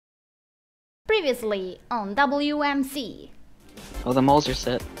Previously on WMC. Oh, the moles are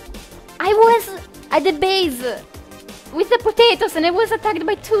set. I was at the base with the potatoes and I was attacked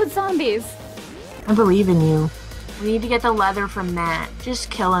by 2 zombies. I believe in you. We need to get the leather from Matt.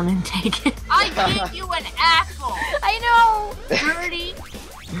 Just kill him and take it. I gave you an apple! I know! Dirty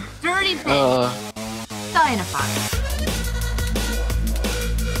bitch. Die in a fire.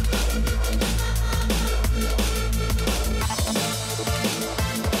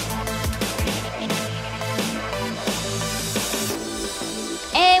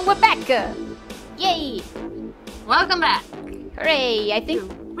 And we're back! Yay! Welcome back. Hooray! I think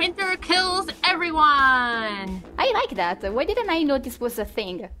Winter kills everyone. I like that. Why didn't I know this was a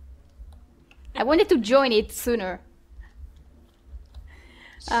thing? I wanted to join it sooner.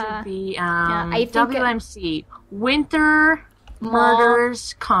 Should be I think, WMC Winter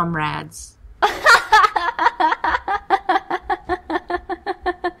Murders Comrades.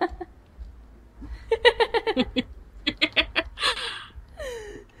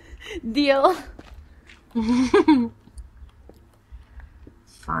 Deal.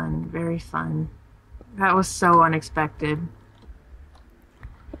 Fun, very fun. That was so unexpected.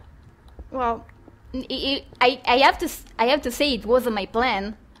 Well, I have to say it wasn't my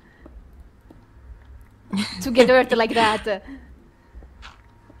plan to get hurt like that.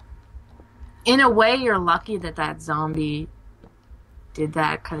 In a way, you're lucky that zombie did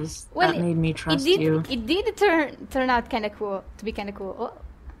that, because that made me trust you. It did turn out kind of cool. To be kind of cool. Oh.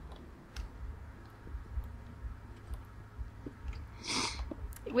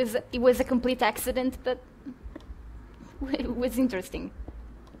 It was a complete accident, but it was interesting.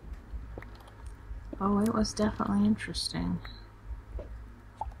 Oh, it was definitely interesting.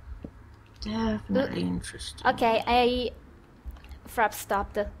 Definitely interesting. Okay, Frap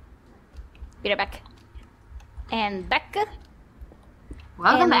stopped. Be right back. And back.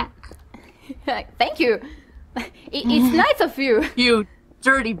 Welcome back. Thank you. It's nice of you. You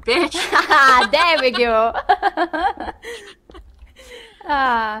dirty bitch. There we go.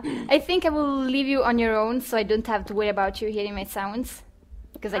 I think I will leave you on your own so I don't have to worry about you hearing my sounds.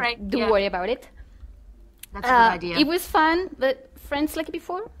 Because I do worry about it. That's a good idea. It was fun, but friends like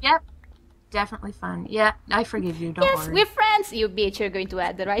before? Yep. Definitely fun. Yeah, I forgive you, don't worry. Yes, we're friends. You bitch, you're going to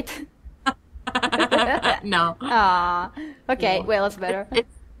add that, right? No. Okay, no. Well, it's better.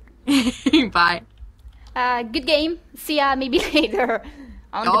 Bye. Good game. See ya maybe later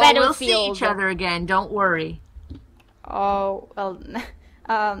on the battlefield. We'll see each other again, don't worry. Oh, well,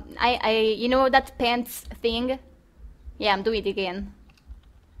 you know that pants thing? Yeah, I'm doing it again.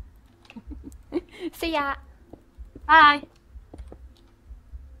 See ya. Bye.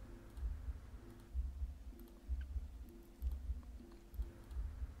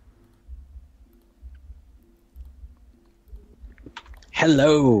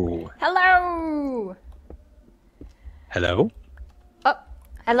 Hello. Hello. Hello. Oh,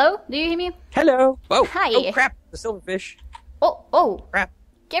 hello? Do you hear me? Hello. Oh, hi. Oh, crap. The silverfish. Oh. Crap.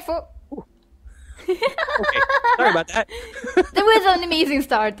 Careful. Okay. Sorry about that. That was an amazing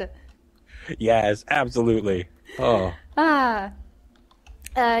start. Yes, absolutely. Oh.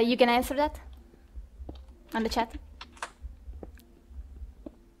 You can answer that on the chat.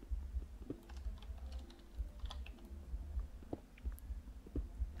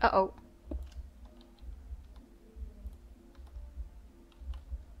 Uh-oh.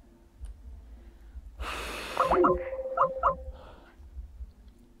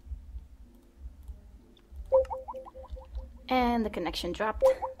 And the connection dropped.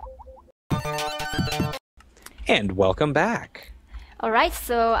 And welcome back. Alright,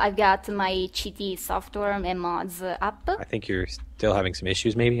 so I've got my cheaty software and mods up. I think you're still having some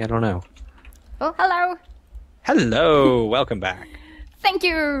issues, maybe? I don't know. Oh, hello. Hello. Welcome back. Thank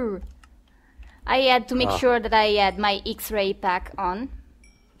you. I had to make sure that I had my X-ray pack on.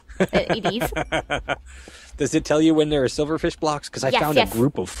 It is. Does it tell you when there are silverfish blocks? Because I found a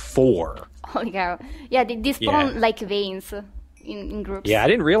group of 4. Holy cow! Yeah, they spawn like veins in groups. Yeah, I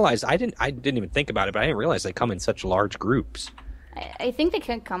didn't realize. I didn't even think about it, but I didn't realize they come in such large groups. I think they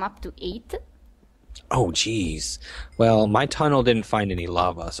can come up to 8. Oh, jeez. Well, my tunnel didn't find any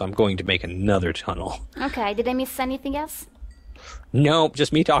lava, so I'm going to make another tunnel. Okay. Did I miss anything else? Nope,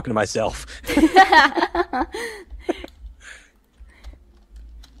 just me talking to myself.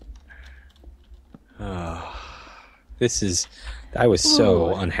 I was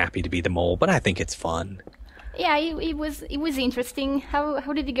so unhappy to be the mole, but I think it's fun. Yeah, it was interesting. How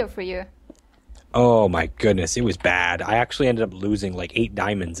did it go for you? Oh my goodness, it was bad. I actually ended up losing like 8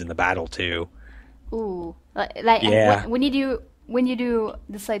 diamonds in the battle too. Ooh, like yeah. When you do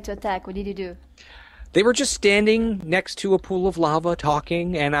decide to attack, what did you do? They were just standing next to a pool of lava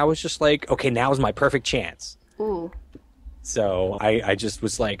talking, and I was just like, okay, now's my perfect chance. Ooh. So I just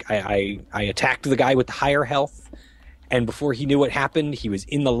was like, I attacked the guy with the higher health, and before he knew what happened, he was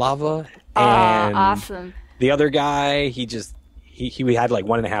in the lava. And Awesome. the other guy, he had like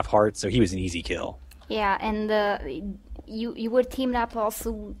 1.5 hearts, so he was an easy kill. Yeah, and you were teamed up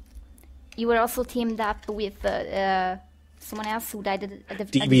also. You were also teamed up with someone else who died at the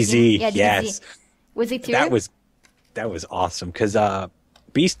DBZ, yeah, DBZ. yes. Was it you? That was awesome because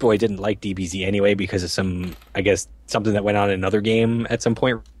Beast Boy didn't like DBZ anyway because of something that went on in another game at some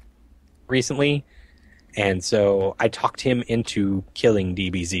point recently, and so I talked him into killing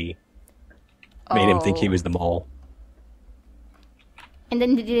DBZ. Made him think he was the mole. And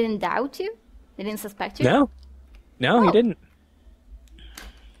then they didn't doubt you? They didn't suspect you? No, he didn't.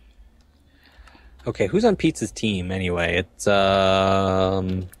 Okay, who's on Pizza's team anyway? It's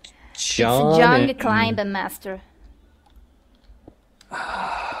John. It's John the Climber Master.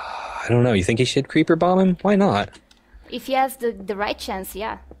 I don't know. You think he should creeper bomb him? Why not? If he has the right chance,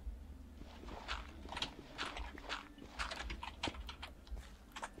 yeah.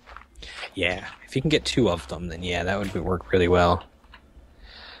 Yeah, if you can get 2 of them, then yeah, that would work really well.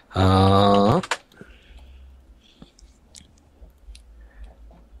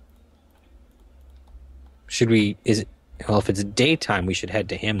 Should we? Well, if it's daytime, we should head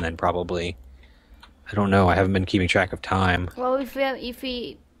to him then probably. I don't know. I haven't been keeping track of time. Well, if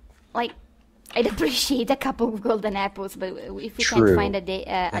we like, I'd appreciate a couple of golden apples, but if we can't find a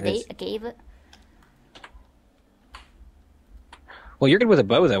cave. Well, you're good with a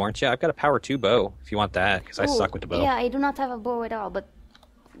bow, though, aren't you? I've got a power 2 bow, if you want that, because I suck with the bow. Yeah, I do not have a bow at all, but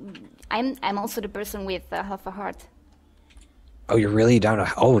I'm also the person with half a heart. Oh, you're really down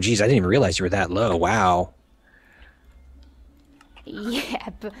to... Oh, geez, I didn't even realize you were that low. Wow.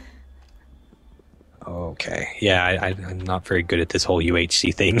 Yep. Okay. Yeah, I'm not very good at this whole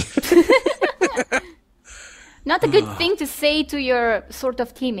UHC thing. Not a good thing to say to your sort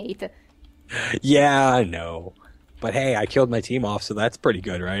of teammate. Yeah, I know. But hey, I killed my team off, so that's pretty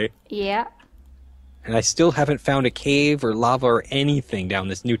good, right? Yeah. And I still haven't found a cave or lava or anything down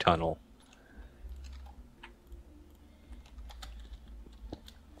this new tunnel.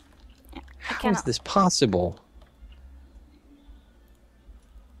 How is this possible?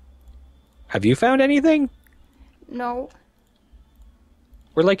 Have you found anything? No.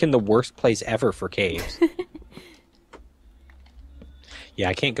 We're like in the worst place ever for caves. Yeah,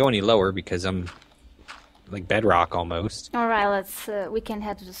 I can't go any lower because I'm like bedrock almost. All right, we can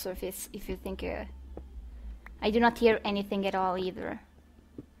head to the surface if you think. I do not hear anything at all either.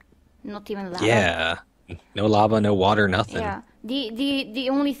 Not even lava. Yeah, no lava, no water, nothing. Yeah. The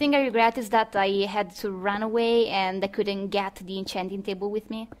only thing I regret is that I had to run away and I couldn't get the enchanting table with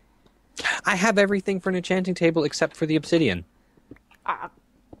me. I have everything for an enchanting table except for the obsidian.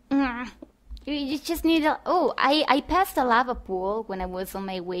 You just need a... Oh, I passed a lava pool when I was on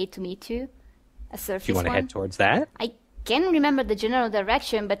my way to meet you. A surface You want to head towards that? I can't remember the general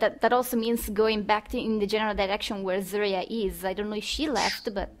direction, but that also means going back in the general direction where Zuria is. I don't know if she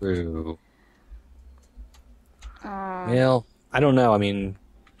left, but... True. Well, I don't know. I mean,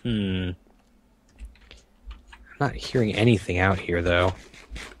 I'm not hearing anything out here, though.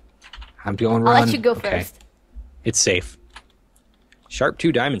 I'm going run. I'll let you go first. It's safe. Sharp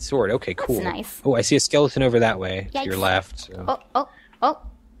 2 diamond sword. Okay, cool. That's nice. Oh, I see a skeleton over that way. Yikes. To your left. So. Oh.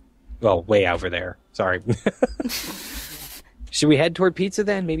 Well, way over there. Sorry. Should we head toward pizza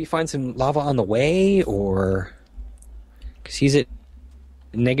then? Maybe find some lava on the way, or because he's at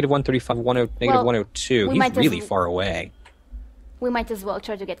negative 135, negative 102. He's really far away. We might as well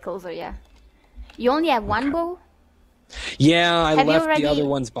try to get closer. Yeah. You only have one bow. Yeah, I left the other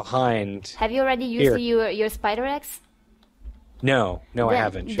ones behind. Have you already used your spider axe? No, I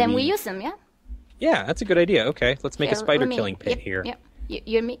haven't. Then we use them, yeah? Yeah, that's a good idea. Okay, let's make a spider killing pit here. Yep.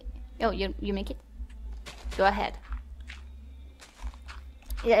 You make it? Go ahead.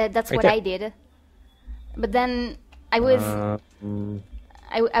 Yeah, that's what I did. But then I was...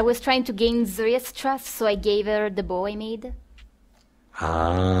 I was trying to gain Zuria's trust, so I gave her the bow I made.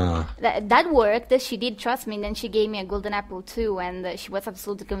 That worked. She did trust me, and then she gave me a golden apple too, and she was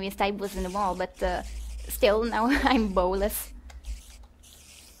absolutely convinced I was in the wall, but still, now I'm bowless.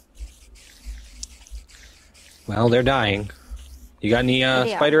 Well, they're dying. You got any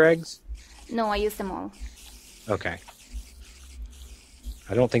spider eggs? No, I used them all. Okay.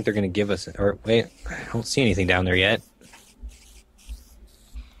 I don't think they're going to give us... Or, wait, I don't see anything down there yet.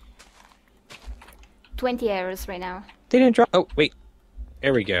 20 arrows right now. They didn't drop... Oh, wait.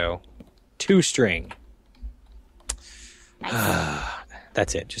 There we go. 2 string. Nice.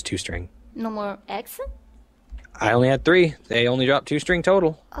 That's it, just 2 string. No more eggs? I only had 3. They only dropped 2 string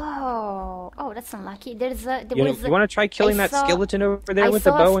total. Oh, that's unlucky. There You was. want to try killing that skeleton over there with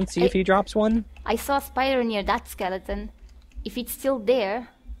the bow and see if he drops one? I saw a spider near that skeleton. If it's still there.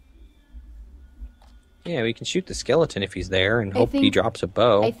 Yeah, we can shoot the skeleton if he's there and hope he drops a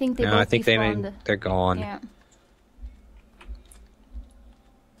bow. I think they're gone. Yeah.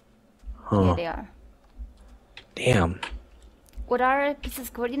 Huh. Yeah, they are. Damn. What are Pizza's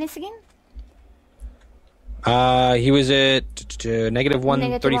coordinates again? He was at negative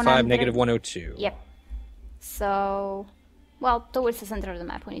 135, negative 102. Yep. So, well, towards the center of the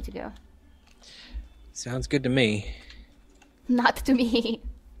map we need to go. Sounds good to me. Not to me.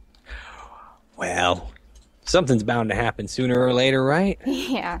 Well, something's bound to happen sooner or later, right?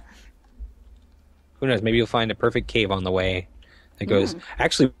 Yeah. Who knows? Maybe you'll find a perfect cave on the way that goes...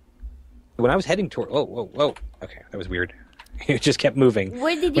 Actually, when I was heading toward... Whoa. Okay, that was weird. It just kept moving.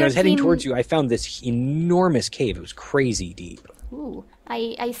 When I was heading towards you, I found this enormous cave. It was crazy deep. Ooh.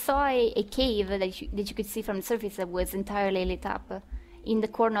 I saw a cave that you could see from the surface that was entirely lit up in the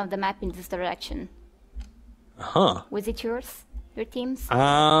corner of the map in this direction. Huh. Was it yours? Your team's?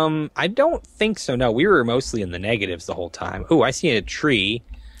 I don't think so, no. We were mostly in the negatives the whole time. Ooh, I see a tree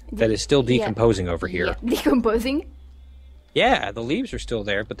that is still decomposing over here. Yeah. Decomposing? Yeah, the leaves are still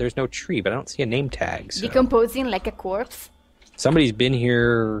there, but there's no tree, but I don't see a name tag. So. Decomposing like a corpse? Somebody's been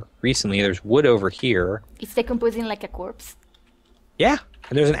here recently. There's wood over here. It's decomposing like a corpse? Yeah,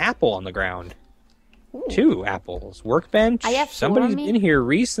 and there's an apple on the ground. Ooh. 2 apples. Workbench. Somebody's been here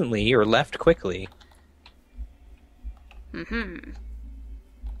recently or left quickly. Mm-hmm.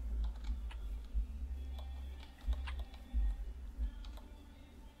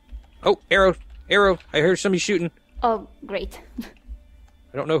 Oh, arrow. I heard somebody shooting. Oh, great.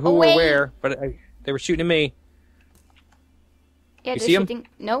 I don't know who or where, but they were shooting at me. Yeah, you they're see shooting. Them?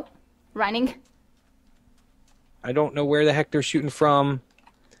 No, running. I don't know where the heck they're shooting from.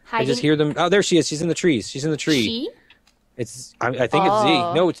 Hiding. I just hear them. Oh, there she is. She's in the trees. She's in the tree. She? I think it's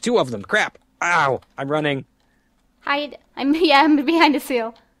Z. No, it's 2 of them. Crap. Ow. I'm running. Hide. I'm behind this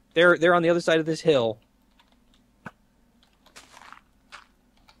hill. They're on the other side of this hill.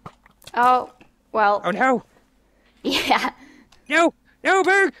 Oh, well. Oh, no. Yeah. No,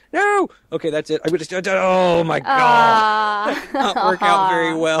 Berg, no. Okay, that's it. Oh, my God. That did not work out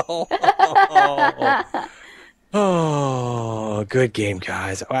very well. Oh, good game,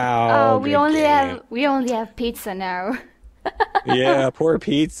 guys. Wow. Oh, we only have pizza now. Yeah, poor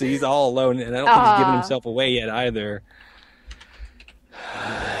Pizza. He's all alone, and I don't think he's giving himself away yet either.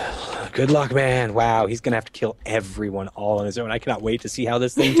 Good luck, man. Wow, he's going to have to kill everyone all on his own. I cannot wait to see how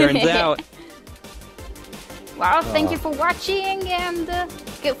this thing turns out. Well, thank you for watching, and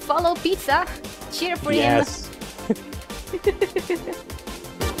go follow Pizza. Cheer for him. Yes.